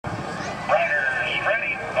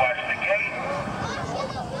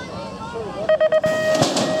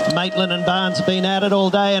Maitland and Barnes have been at it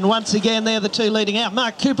all day, and once again they're the two leading out.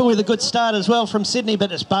 Mark Cooper with a good start as well from Sydney,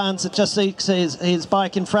 but it's Barnes that just seeks his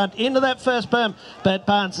bike in front into that first berm, but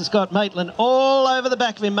Barnes has got Maitland all over the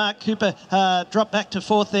back of him. Mark Cooper dropped back to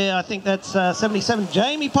fourth there. I think that's 77.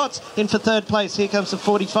 Jamie Potts in for third place. Here comes the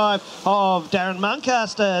 45 of Darren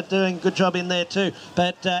Muncaster, doing a good job in there too,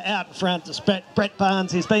 but out in front is Brett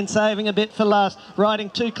Barnes. He's been saving a bit for last,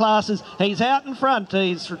 riding two classes. He's out in front.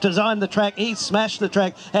 He's designed the track. He's smashed the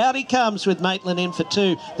track. Out he comes with Maitland in for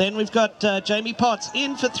two. Then we've got Jamie Potts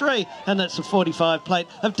in for three, and that's the 45 plate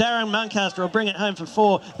of Darren Muncaster. Will bring it home for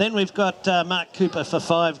four. Then we've got Mark Cooper for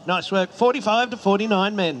five. Nice work. 45 to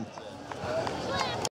 49 men.